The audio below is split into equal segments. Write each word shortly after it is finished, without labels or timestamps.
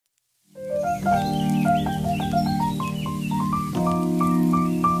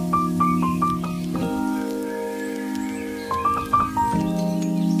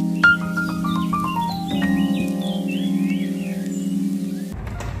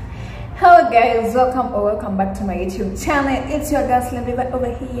Hello guys, welcome back to my YouTube channel. It's your girl Slim Diva over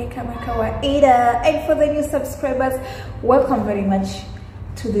here, kama kawaida. And for the new subscribers, welcome very much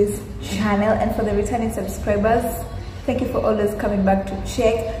to this channel. And for the returning subscribers, thank you for always coming back to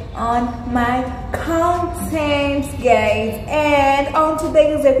check on my content, guys. And on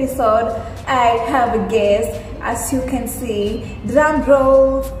today's episode, I have a guest. As you can see, drum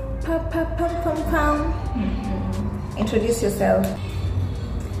rolls, pam pam pam pam pam. Introduce yourself.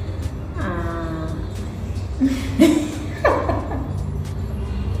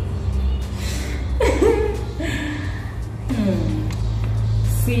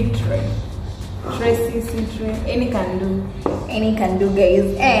 Tracy Citre. Any can do,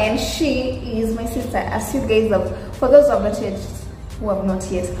 guys. And she is my sister. As you guys have, for those who have not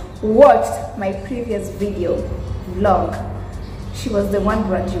yet watched my previous video vlog, she was the one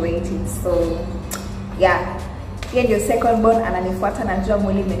graduating. So yeah, yeye ndio second born, ananifuata na najua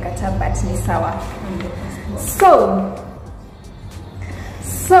mwili imekata but ni sawa. So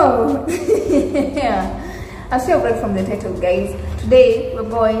yeah, as you have read from the title, guys, today we're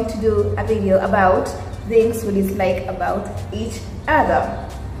going to do a video about things we dislike about each other.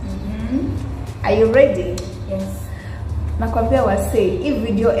 Are you ready? Yes. Nakwambia wase, hii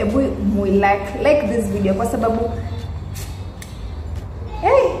video ebu like this video kwa sababu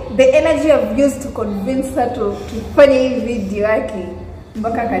the energy I've used to convince her to fanya hii video yake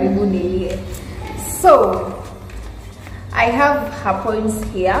mpaka karibu nilie. So I have her points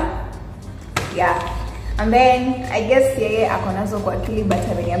here. Yeah. And then I guess yeye akonazo kwa akili but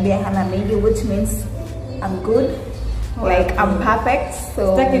ameniambia hana mengi, which means I'm good. Like I'm perfect.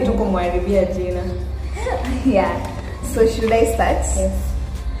 So sitaki tu kumharibia jina. Yeah. So should I start? Yes.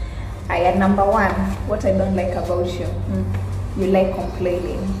 Number one, what I don't like about you. You like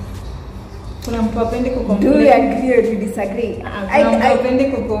complaining. Kuna mtu apendi kucomplain. Do you agree or do you disagree? Kuna mtu apendi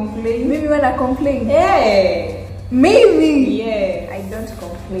kucomplain. Maybe when I complain. Yeah. Maybe. Yeah. I don't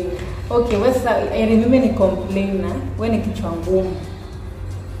complain. Okay, mimi ni complain na wewe ni kichwa ngumu.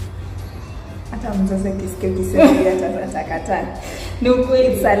 Hata mzazi kisikia ukisema atakata. Ni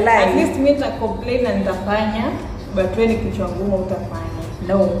ukweli. It's a lie. At least mimi nita complain na nitafanya, but wewe ni kichwa ngumu utafanya.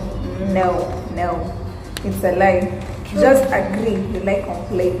 No. It's a lie. True. Just agree you like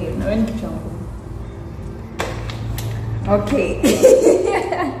complaining. Na wewe ni kichwa ngumu. Okay.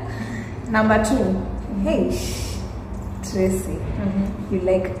 Number two. Hey, Tracy, you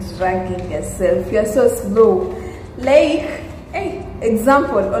like dragging yourself. You're so slow. Like, hey,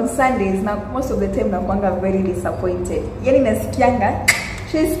 example, on Sundays, now most of the time nakuanga very disappointed. Yani nasikianga,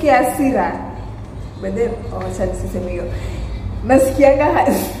 shisikia hasira. But then, acha niseme hiyo. Nasikianga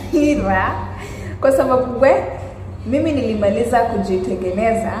hasira kwa sababu mimi nilimaliza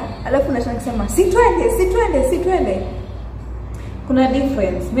kujitengeneza, alafu nashangaa kusema si twende. Kuna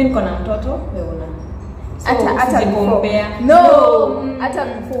difference. Mimi niko na mtoto, wewe una. Hata compare. No, hata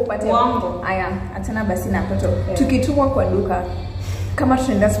before upate wango. Aya, atana basi na mtoto. Yeah. Tukitumwa kwa duka kama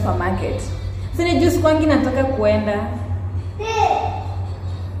tunaenda supermarket. Sina juice kwangi nataka kuenda.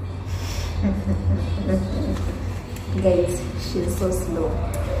 Guys, she's so slow.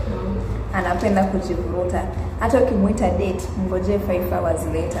 Anapenda kujivuruta. Hata ukimuita date, ngoje 5 hours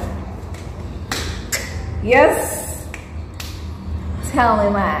later. Yes. Tell me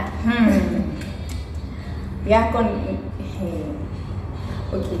man. Yako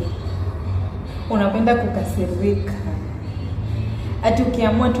okay. Unapenda kukasirika. Ati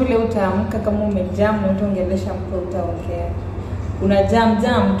ukiamua tu leo utaamka kama umejam na utaongelesha mtu utaongea.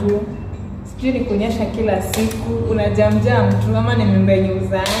 Unajam tu. Sijui ni kunyesha kila siku. Unajam tu kama ni mimba yenye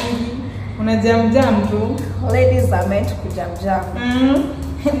uzangi. Unajam tu. Ladies are meant kujam.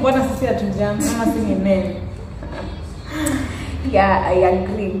 Mbona sisi hatujam kama si ni men? Yeah, I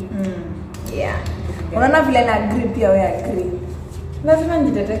agree. Yeah. Unaona vile na agree pia wewe agree. Lazima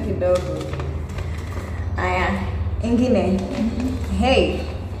njitetee kidogo. Aya, ingine. Hey,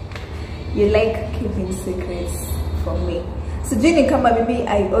 you like keeping secrets from me. Sijui ni kama maybe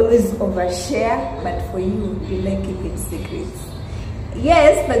I always overshare, but for you like keeping secrets.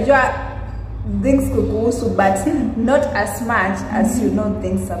 Yes, najua things kukuhusu, but not as much as you know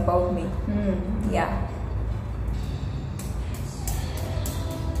things about me. Yeah.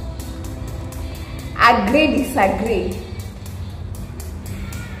 Agree, disagree.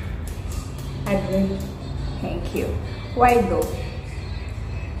 Agree. Thank you. Why though?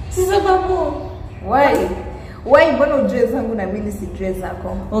 Sababu. Why mbona ujue zangu na mimi si dress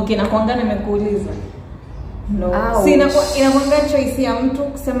zako? Okay, na kuanga nimekuuliza. No. Ouch. Si inakuanga choice ya mtu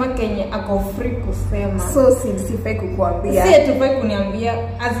kusema kenye ako free kusema. So sifai kukuambia. Si atufai kuniambia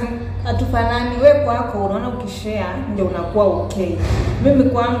hatufanani. Wewe kwako unaona ukishare ndio unakuwa okay. Mimi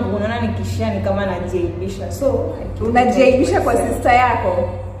kwangu unaona nikishare ni kama najiaibisha. So unajiaibisha kwa sister yako.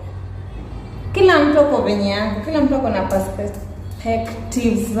 Kila mtu uko venye yako, kila mtu na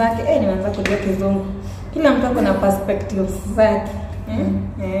perspectives zake. Nimeanza kujua kizungu. Kila mtu na perspectives zake.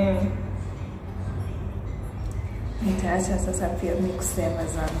 Nitaacha sasa pia mimi kusema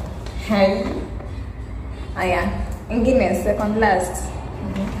zangu. Hai. Aya, ingine second last.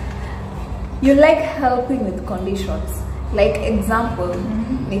 You like helping with conditions. Like example,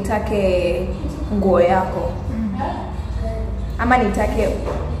 nitake nguo yako. Ama nitake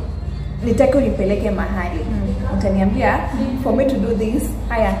unipeleke mahali. Utaniambia for me to do this,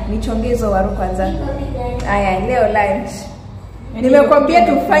 aya nichongezo waru kwanza. Aya leo lunch. Nimekwambia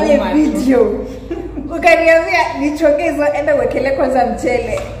tufanye video. Ukaniambia nichongezo enda wekele kwanza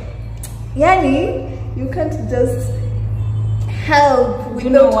mchele. Yani you can't just help with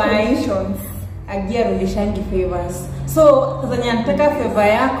no conditions. Agia rudishangi favors. So sasa nataka favor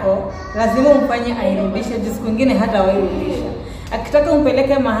yako lazima umfanye airudishe, siku nyingine hata wairudisha. Akitaka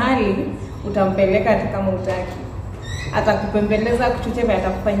umpeleke mahali utampeleka hata kama utaki. Atakupembeleza kuchochea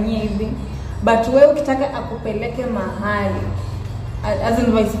atakufanyia hivi. But wewe ukitaka akupeleke mahali as in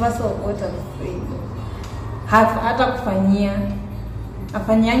vice versa, what I'm saying, hata kufanyia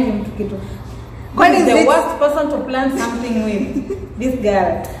afanyangi mtu kitu. What is the worst person to plan something with? This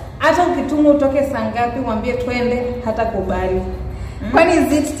girl. Hata ukituma utoke saa ngapi mwambie twende hata kubali. Kwani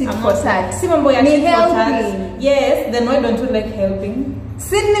is it tit for tat? Si mambo ya tit for tat. Yes, then why don't you like helping?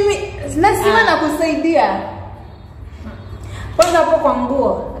 Si nasema na kusaidia. Kwanza hapo kwa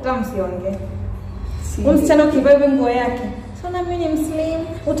nguo hata msiongee. Msichana ukivaa nguo yake. So na mimi ni Muslim,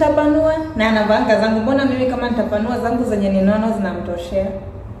 utapanua na anavanga zangu. Mbona mimi kama nitapanua zangu zenye ninono zinamtoshea?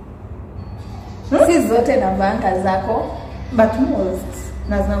 Si zote na vanga zako, but most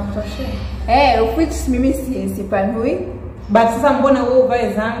na zinakutoshea. Of which mimi sipanui. But sasa mbona wewe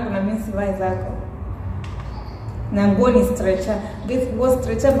uvae zangu na mimi sivae zako? Na nguo ni stretcher. Nguo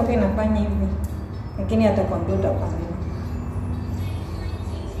stretcher mpaka inafanya hivi. Lakini atakwambia utapanua.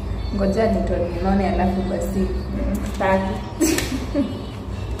 Ngoja nione alafu basi. Taki.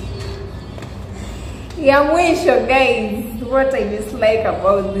 Ya mwisho guys, what I dislike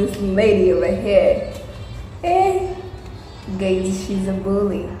about this lady over here. Guys, she's a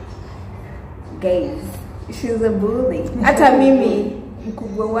bully. Guys, she's a bully. Hata mimi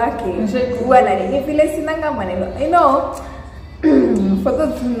mkubwa wake huwa ni vile sinanga maneno. You know, for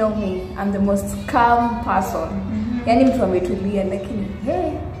those who know me, I'm the most calm person. Yani mtu ametulia lakini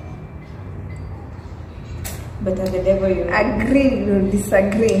better the devil you know. Agree or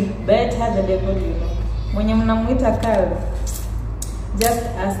disagree. Better the devil you know. Mwenye mnamuita Carl, just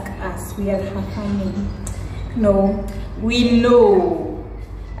ask us, we are her family. No, we know.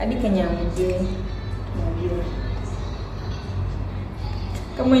 Hadi Kenya mjue.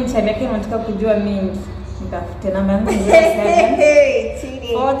 Kama inchaleke unataka kujua mimi, nitafute namba yangu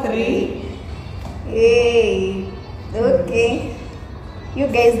 0743. Hey, okay. You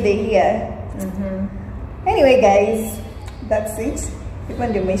guys they here. Anyway guys, that's it. Even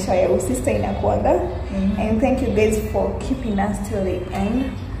ndio maisha ya sister inakuanga. And thank you guys for keeping us till the end.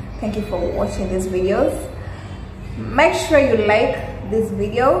 Thank you for watching these videos. Make sure you like this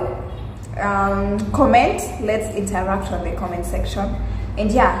video, comment, let's interact on the comment section.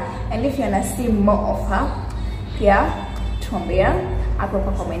 And and if you wanna see more of her, tuambia hapo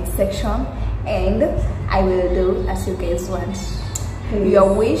kwa comment section, and I will do as you guys want.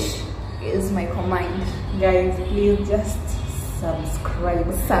 Your wish is my command. Guys, please just subscribe.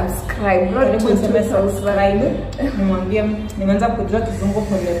 Not to subscribe. Nimwambia nimeanza kujua kizungu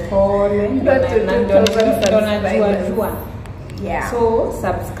pole pole. Ndio najua. So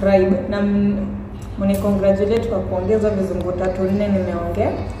subscribe na mni congratulate kwa kuongeza vizungu 3-4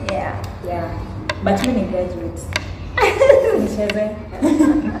 nimeongea. But mimi ni graduate. Nisheze.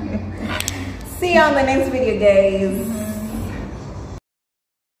 See you on the next video guys.